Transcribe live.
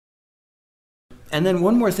And then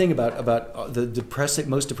one more thing about the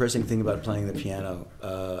most depressing thing about playing the piano,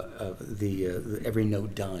 every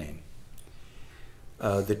note dying.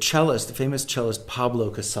 The famous cellist Pablo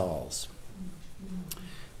Casals,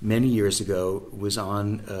 many years ago was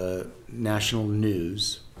on national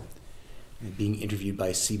news, being interviewed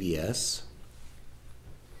by CBS,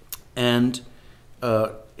 and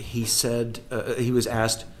he said he was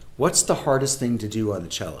asked, "What's the hardest thing to do on the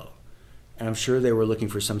cello?" And I'm sure they were looking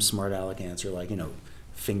for some smart aleck answer, like,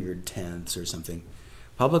 fingered tenths or something.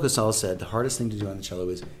 Pablo Casals said the hardest thing to do on the cello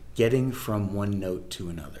is getting from one note to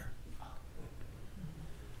another.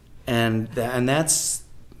 And that's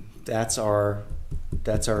our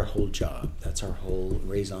whole job. That's our whole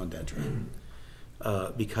raison d'etre.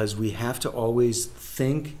 Because we have to always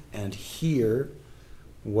think and hear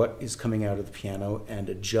what is coming out of the piano and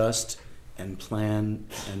adjust and plan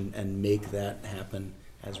and make that happen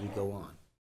as we go on.